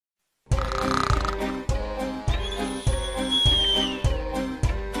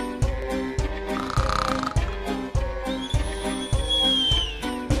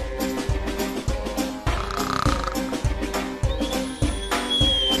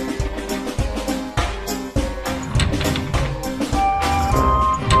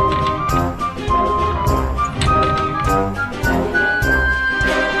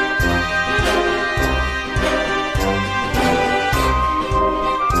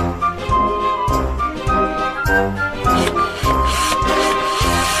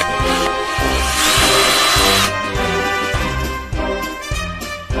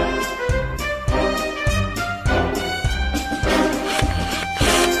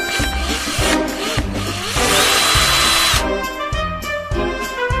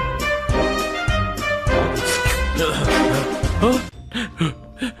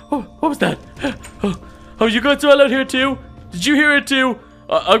you got all out here too? Did you hear it too?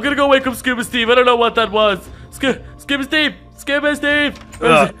 I'm gonna go wake up Scuba Steve. I don't know what that was. Scuba Steve. Scuba Steve.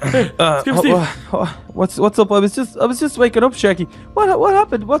 Scuba Steve. What's up? I was just waking up, Sharky. What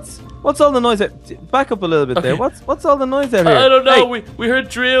happened? What's all the noise? Back up a little bit there. What's all the noise out here? I don't know. Hey. We heard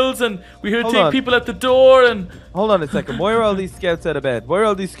drills and we heard people at the door and. Hold on a second. Why are all these scouts out of bed? Why are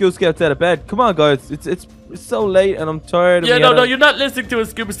all these school scouts out of bed? Come on, guys. It's so late and I'm tired. Yeah, no, you're not listening to us,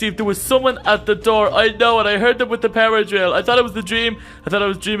 Scuba Steve. There was someone at the door. I know, and I heard them with the power drill. I thought it was the dream. I thought I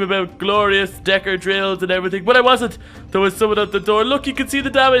was dreaming about glorious Decker drills and everything, but I wasn't. There was someone at the door. Look, you can see the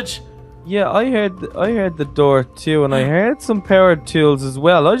damage. Yeah, I heard the door too, and I heard some power tools as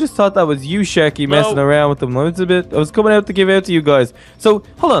well. I just thought that was you, Sharky, messing around with them. I was coming out to give out to you guys. So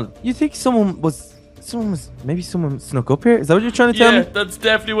hold on, you think maybe someone snuck up here? Is that what you're trying to tell me? Yeah, that's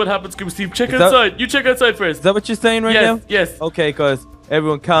definitely what happened, Scuba Steve. Check outside. You check outside first. Is that what you're saying right now? Yes. Okay, guys,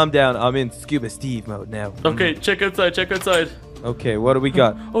 everyone calm down. I'm in Scuba Steve mode now. Okay, check outside. Okay, what do we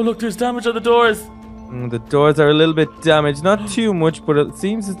got? Oh, look, there's damage on the doors. The doors are a little bit damaged, not too much, but it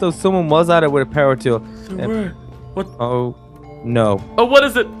seems as though someone was at it with a power tool. What? Oh, no. Oh, what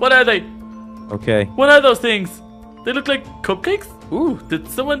is it? What are they? Okay. What are those things? They look like cupcakes? Ooh, did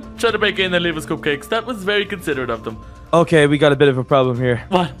someone try to break in and leave us cupcakes? That was very considerate of them. Okay, we got a bit of a problem here.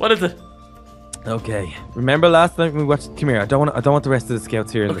 What? What is it? Okay. Remember last night we watched... Come here, I don't want the rest of the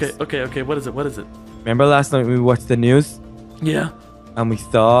scouts here. Okay. What is it? Remember last night we watched the news? Yeah. And we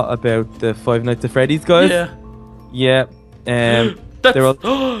saw about the Five Nights at Freddy's guys? Yeah. They're a lot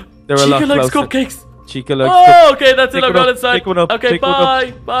closer. Chica likes cupcakes. Chica likes cupcakes. Okay, that's it. I'm going inside. Pick one up. Okay,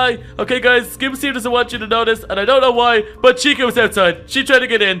 bye. Okay, guys, Scuba Steve doesn't want you to notice, and I don't know why, but Chica was outside. She tried to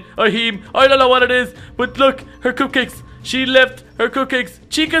get in. Or him. I don't know what it is, but look, her cupcakes. She left her cupcakes.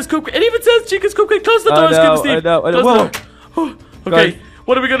 Chica's cupcake. It even says Chica's cupcake. Close the door, Scuba Steve. I know. Close the door. Okay,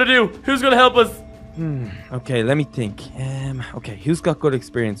 what are we going to do? Who's going to help us? Okay, let me think. Okay, who's got good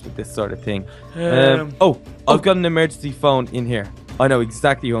experience with this sort of thing? I've got an emergency phone in here. I know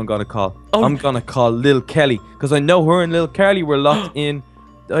exactly who I'm gonna call. I'm gonna call Lil Kelly, because I know her and Lil Kelly were locked in.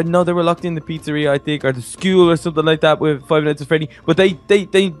 I know they were locked in the pizzeria, I think, or the school or something like that with Five Nights at Freddy. But they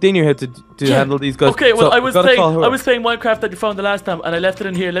knew how to handle these guys. Okay, well, so I was playing Minecraft that you found the last time, and I left it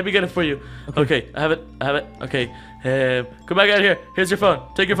in here. Let me get it for you. Okay, I have it. Okay, come back out here. Here's your phone.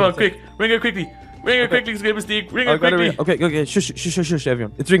 Take your phone, quick. Ring her quickly. Ring her quickly, Scuba Steve. Ring her quickly. Okay. Shush,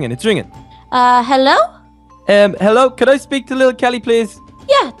 everyone. It's ringing. Hello? Hello? Can I speak to Lil Kelly, please?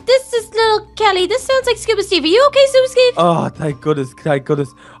 Yeah, this is Lil Kelly. This sounds like Scuba Steve. Are you okay, Scuba Steve? Oh, thank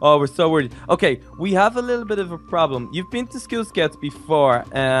goodness. Oh, we're so worried. Okay, we have a little bit of a problem. You've been to School Scouts before,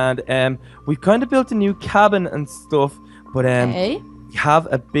 and we've kind of built a new cabin and stuff, but we have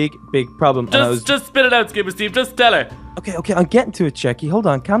a big problem. Just spit it out, Scuba Steve. Just tell her. Okay, I'm getting to it, Jackie. Hold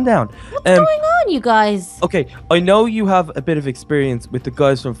on, calm down. What's going on, you guys? Okay, I know you have a bit of experience with the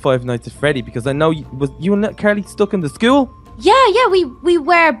guys from Five Nights at Freddy, because I know you and Carly stuck in the school? Yeah, we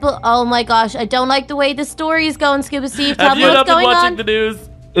were, but oh my gosh, I don't like the way the story is going, Scuba Steve. Tell me what's going on. Have you not been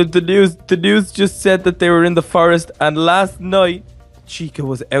watching the news? The news just said that they were in the forest, and last night Chica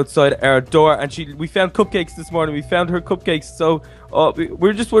was outside our door, and we found cupcakes this morning. We found her cupcakes, so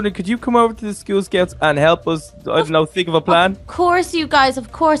we're just wondering, could you come over to the School Scouts and help us? I don't know, think of a plan. Of course, you guys.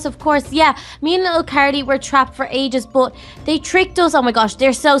 Of course. Yeah, me and little Carly were trapped for ages, but they tricked us. Oh my gosh,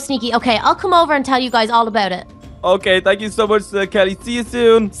 they're so sneaky. Okay, I'll come over and tell you guys all about it. Okay, thank you so much, Kelly. See you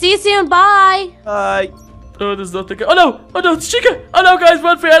soon. Bye. Bye. Oh, there's nothing. Oh no, it's Chica. Oh no, guys,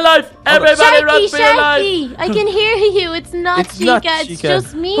 run for your life. Everybody run for your life. I can hear you. It's not Chica. It's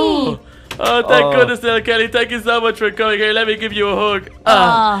just me. Oh, thank goodness, little Kelly. Thank you so much for coming here. Let me give you a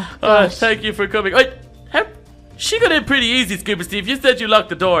hug. Thank you for coming. Wait, she got in pretty easy, Scuba Steve. You said you locked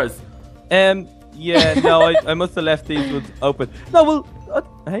the doors. Yeah, no, I must have left these ones open. No, well,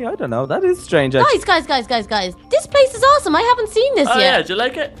 hey, I don't know. That is strange. Guys. This place is awesome. I haven't seen this yet. Yeah, do you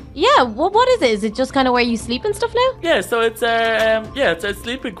like it? Yeah, what is it? Is it just kind of where you sleep and stuff now? Yeah, so it's our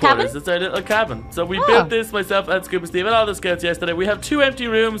sleeping quarters. Cabin? It's our little cabin. So we built this, myself and Scuba Steve and all the scouts yesterday. We have 2 empty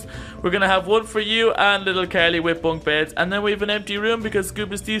rooms. We're going to have one for you and little Carly with bunk beds. And then we have an empty room because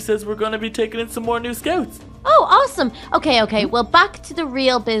Scuba Steve says we're going to be taking in some more new scouts. Oh, awesome. Okay. Well, back to the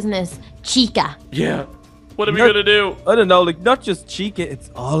real business. Chica. Yeah. What are we going to do? I don't know, like, not just Chica, it's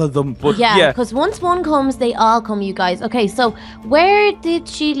all of them. But yeah, because once one comes, they all come, you guys. Okay, so where did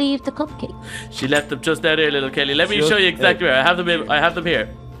she leave the cupcake? She left them just out here, little Kelly. Let me show you exactly where. I have them here.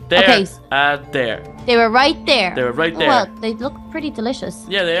 There and there. They were right there. Well, they look pretty delicious.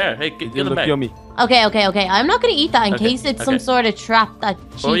 Yeah, they are. Hey, get them back. Yummy. Okay. I'm not going to eat that in case it's some sort of trap that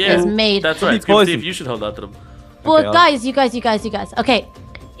Chica's made. That's right. Steve, you should hold on to them. But guys, you guys. Okay,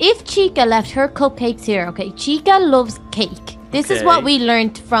 if Chica left her cupcakes here, okay, Chica loves cake. This is what we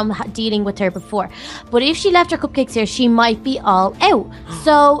learned from dealing with her before. But if she left her cupcakes here, she might be all out.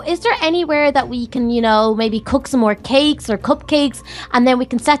 So is there anywhere that we can, you know, maybe cook some more cakes or cupcakes, and then we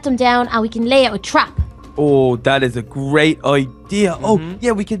can set them down and we can lay out a trap? Oh, that is a great idea. Oh,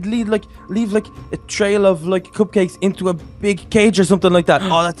 yeah, we could leave like a trail of like cupcakes into a big cage or something like that.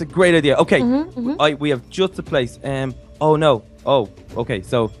 Oh, that's a great idea. Okay, we have just the place. Oh no. Oh, okay.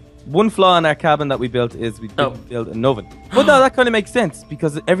 So one flaw in our cabin that we built is we didn't build an oven. But no, that kind of makes sense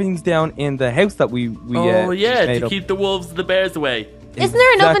because everything's down in the house that we to keep the wolves and the bears away. Isn't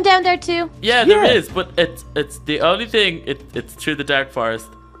there an oven down there too? Yeah, there is, but it's the only thing. It's through the dark forest.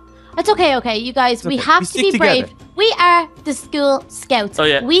 It's okay, you guys. We have to be brave. We are the school scouts. Oh,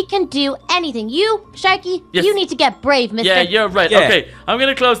 yeah. We can do anything. You, Sharky, you need to get brave, mister. Yeah, you're right. Yeah. Okay, I'm going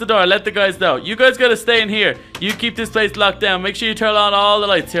to close the door. Let the guys know. You guys got to stay in here. You keep this place locked down. Make sure you turn on all the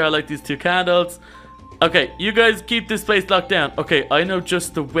lights here. I like these 2 candles. Okay, you guys keep this place locked down. Okay, I know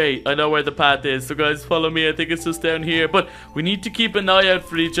just the way. I know where the path is. So, guys, follow me. I think it's just down here. But we need to keep an eye out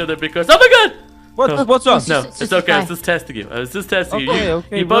for each other because... Oh, my God! What's wrong? No, it's okay. I was just testing you.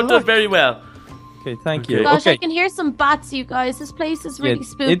 Okay. You both did very well. Okay, thank you. Gosh, I can hear some bats, you guys. This place is really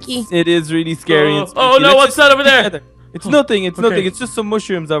spooky. It is really scary. And oh no, what's that over there? It's nothing. It's nothing. It's just some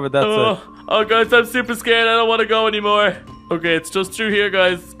mushrooms over that side. Oh, guys, I'm super scared. I don't want to go anymore. Okay, it's just through here,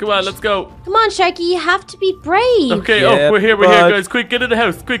 guys. Come on, let's go. Come on, Sharky. You have to be brave. Okay, we're here, guys. Quick, get in the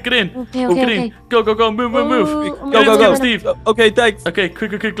house. Quick, get in. Okay. Get in. Go. Move. Go, Steve. Okay, thanks. Okay,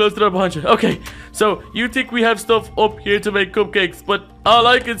 quick. Close the door behind you. Okay, so you think we have stuff up here to make cupcakes, but all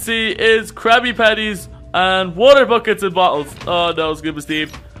I can see is Krabby Patties and water buckets and bottles. Oh, no, Scuba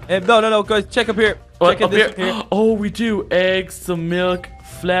Steve. No, guys, check up here. Check up here. Oh, we do. Eggs, some milk,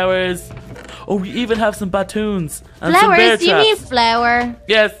 flowers. Oh, we even have some batoons and some bear traps. Do you mean flour?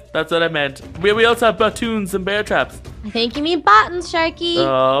 Yes, that's what I meant. We also have batoons and bear traps. I think you mean buttons, Sharky.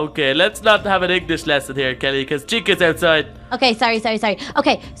 Oh, okay. Let's not have an English lesson here, Kelly, because Chica's outside. Okay, sorry.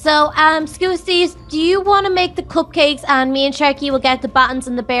 Okay, so, Scuba Steve, do you want to make the cupcakes and me and Sharky will get the buttons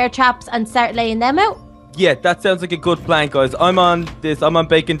and the bear traps and start laying them out? Yeah, that sounds like a good plan, guys. I'm on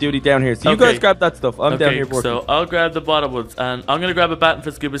bacon duty down here. So you guys grab that stuff. I'm down here working. So I'll grab the bottom ones, and I'm gonna grab a baton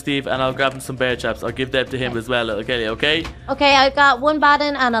for Scuba Steve, and I'll grab him some bear traps. I'll give them to him as well, little Kelly. Okay? Okay, I've got 1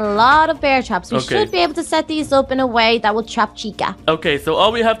 baton and a lot of bear traps. We should be able to set these up in a way that will trap Chica. Okay, so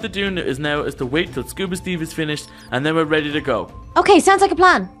all we have to do now is to wait till Scuba Steve is finished, and then we're ready to go. Okay, sounds like a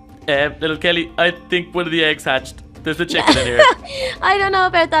plan. Little Kelly, I think one of the eggs hatched. There's a chicken in here. I don't know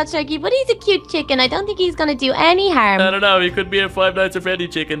about that, Sharky, but he's a cute chicken. I don't think he's going to do any harm. I don't know. He could be a Five Nights at Freddy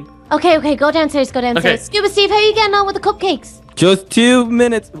chicken. Okay. Go downstairs. Okay. Scuba Steve, how are you getting on with the cupcakes? Just 2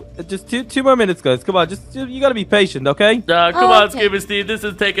 minutes. Just two more minutes, guys. Come on. You got to be patient, okay? Come on, Scuba Steve. This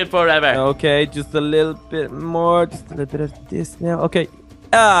is taking forever. Okay, just a little bit more. Just a little bit of this now. Okay.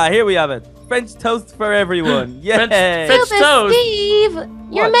 Here we have it. French toast for everyone. Yeah. French toast. Steve,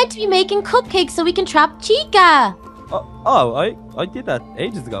 you're meant to be making cupcakes so we can trap Chica. I did that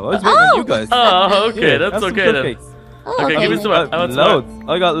ages ago. I was waiting on you guys. Oh, okay. That's okay then. Okay, give me some more. Loads.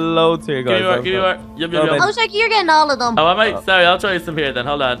 I got loads here, guys. Give me more. Yum. Oh, Sharky, you're getting all of them. Oh, I might. Sorry, I'll try some here then.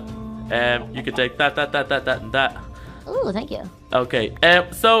 Hold on. You can take that, and that. Oh, thank you. Okay.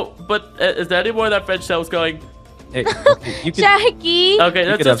 But is there any more of that French toast going? Hey, you can, Sharky. Okay,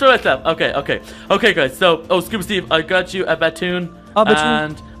 let's just throw it up. Okay, guys. So, Scuba Steve, I got you a batoon,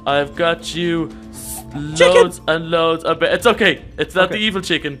 and I've got you loads and loads of it's okay. It's not the evil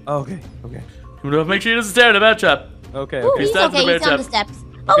chicken. Okay. Make sure he doesn't stare at a bear trap. Okay. Ooh, he's okay. He's on the steps.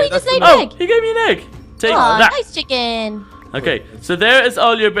 Okay, he just laid an egg. He gave me an egg. Take that. that. Nice chicken. Okay, so there is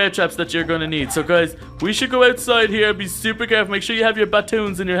all your bear traps that you're going to need. So, guys, we should go outside here. Be super careful. Make sure you have your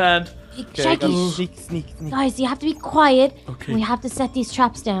batoons in your hand. Sneak. Guys, you have to be quiet. Okay. We have to set these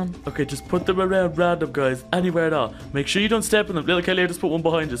traps down. Okay, just put them around random, guys. Anywhere at all. Make sure you don't step on them. Little Kelly, just put one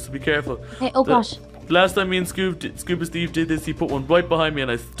behind us, so be careful. Hey, gosh. Last time me and Scuba Steve did this, he put one right behind me and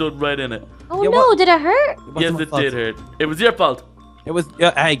I stood right in it. Oh no, did it hurt? Yes, it did hurt. It was your fault. It was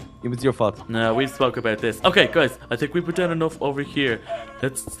your fault. No, we spoke about this. Okay, guys, I think we put down enough over here.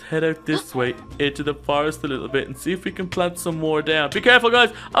 Let's head out this way into the forest a little bit and see if we can plant some more down. Be careful,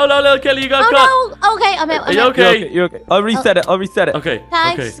 guys. Oh no, little Kelly, you got caught. No. Okay, I'm out. Are you okay? You're okay. I'll reset it. Okay.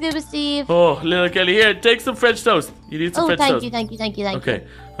 Thanks, Scuba Steve. Oh, little Kelly, here, take some French toast. You need some French toast. Thank you.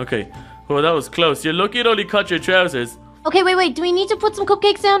 Okay. Oh, that was close. You're lucky it only cut your trousers. Okay, wait. Do we need to put some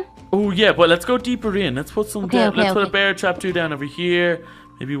cupcakes down? Oh yeah, but let's go deeper in. Let's put some down. Let's put a bear trap 2 down over here.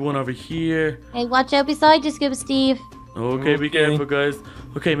 Maybe one over here. Hey, watch out beside you, Scuba Steve. Okay, be careful, guys.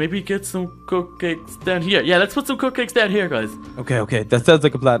 Okay, maybe get some cupcakes down here. Yeah, let's put some cupcakes down here, guys. Okay. That sounds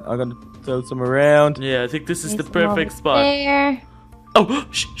like a plan. I'm gonna throw some around. Yeah, I think this is the There's one perfect spot. There. Oh,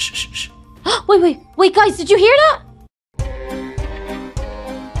 shh. Wait, guys, did you hear that?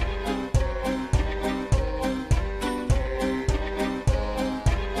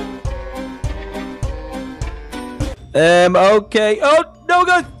 Okay. Oh no,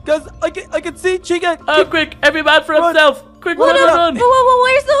 guys, I can see Chica. Oh, quick, every man for himself. Quick, run. Whoa,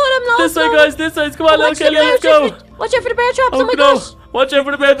 where's the hood? I'm lost. This way, guys, this way. Come on, little Kelly, let's go. Watch out for the bear traps. Oh my no. gosh. Watch out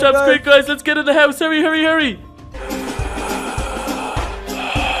for the bear traps. Quick, guys, let's get in the house. Hurry.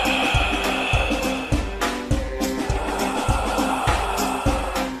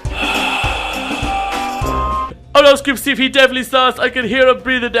 Oh no, Scoop Steve, he definitely saw us. I can hear him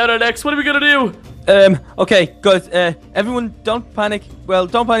breathing down our necks. What are we gonna do? Okay, guys, everyone don't panic. Well,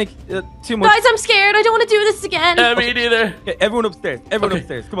 don't panic too much. Guys, I'm scared. I don't want to do this again. Me neither. Okay, everyone upstairs.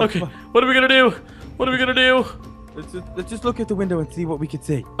 Upstairs. Come on. Okay, what are we gonna do? Let's just look at the window and see what we can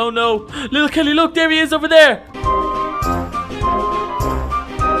see. Oh no, little Kelly, look, there he is over there.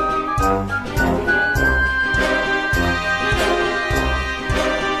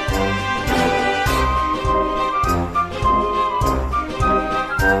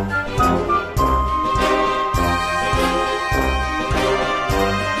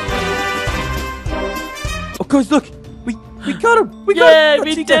 Oh, guys, look, we got him. We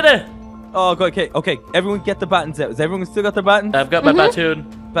did it. Oh, okay. Everyone get the battens out. Has everyone still got their battens? I've got my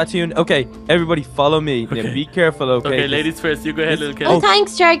Batoon. Okay, everybody follow me. Okay. Now, be careful, okay? Okay, ladies first. You go ahead, little Oh, Kelly.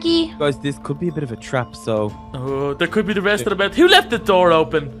 thanks, Sharky. Guys, this could be a bit of a trap, so... Oh, there could be the rest of the bed. Who left the door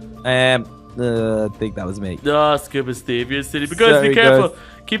open? I think that was me. Oh, Scuba Steve, you're silly. But guys, Sorry, be careful. guys.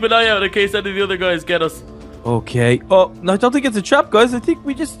 Keep an eye out in case any of the other guys get us. Okay. Oh, no, I don't think it's a trap, guys. I think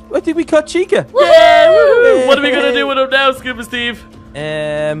we caught Chica. Yeah, woohoo. What are we gonna do with him now, Scuba Steve?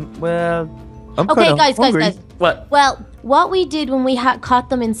 Well, I'm Okay, kinda guys. hungry. What? Well, what we did when we caught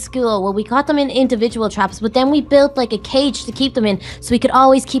them in school, well, we caught them in individual traps, but then we built like a cage to keep them in so we could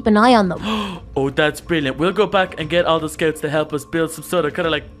always keep an eye on them. Oh, that's brilliant. We'll go back and get all the scouts to help us build some sort of kind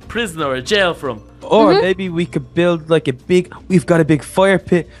of like prison or a jail for them. Or maybe we could build like we've got a big fire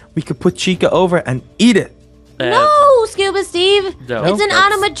pit. We could put Chica over and eat it. No, Scuba Steve. No, It's an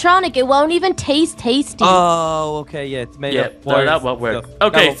that's- animatronic. It won't even taste tasty. Oh, okay, yeah, it's made Yeah, of no, wires that and won't work. stuff.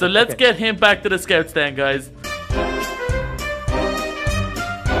 Okay, That won't so work, let's okay. get him back to the scouts then, guys.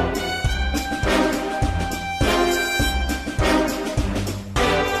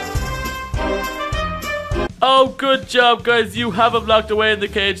 Oh, good job, guys. You have him locked away in the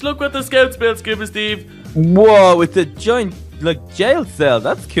cage. Look what the scouts built, Scuba Steve. Whoa, it's a giant like jail cell.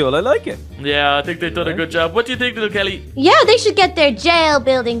 That's cool. I like it. Yeah, I think they've done a good job. What do you think, little Kelly? Yeah, they should get their jail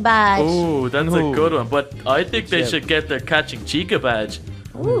building badge. Oh, that's a Ooh. good one. But I think they Yeah. should get their catching Chica badge.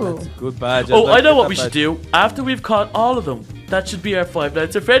 Ooh. Good badge. Oh, I know what we should do. After we've caught all of them, that should be our Five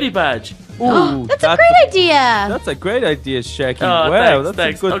Nights at Freddy badge. Ooh, That's a great idea. That's a great idea, Sharky. Oh, wow, thanks.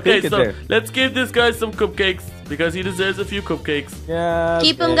 that's a good Okay, thinking so there. let's give this guy some cupcakes because he deserves a few cupcakes. Yeah.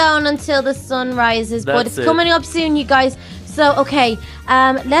 Keep them going until the sun rises, but That's it's it. coming up soon, you guys. So, okay,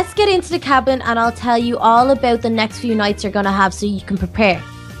 let's get into the cabin and I'll tell you all about the next few nights you're going to have so you can prepare.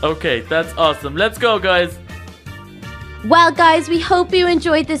 Okay, that's awesome. Let's go, guys. Well, guys, we hope you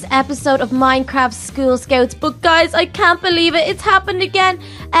enjoyed this episode of Minecraft School Scouts. But, guys, I can't believe it. It's happened again.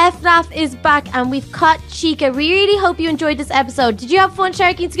 FNAF is back and we've caught Chica. We really hope you enjoyed this episode. Did you have fun,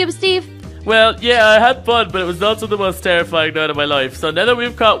 Sharky and Scuba Steve? Well, yeah, I had fun, but it was also the most terrifying night of my life. So now that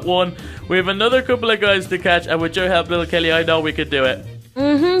we've caught one, we have another couple of guys to catch, and with your help, little Kelly, I know we can do it.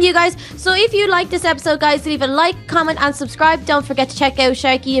 You guys. So if you like this episode, guys, leave a like, comment, and subscribe. Don't forget to check out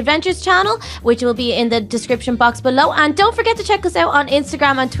Sharky Adventures channel, which will be in the description box below. And don't forget to check us out on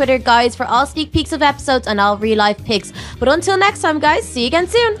Instagram and Twitter, guys, for all sneak peeks of episodes and all real life pics. But until next time, guys, see you again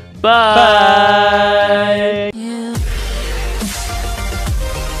soon. Bye.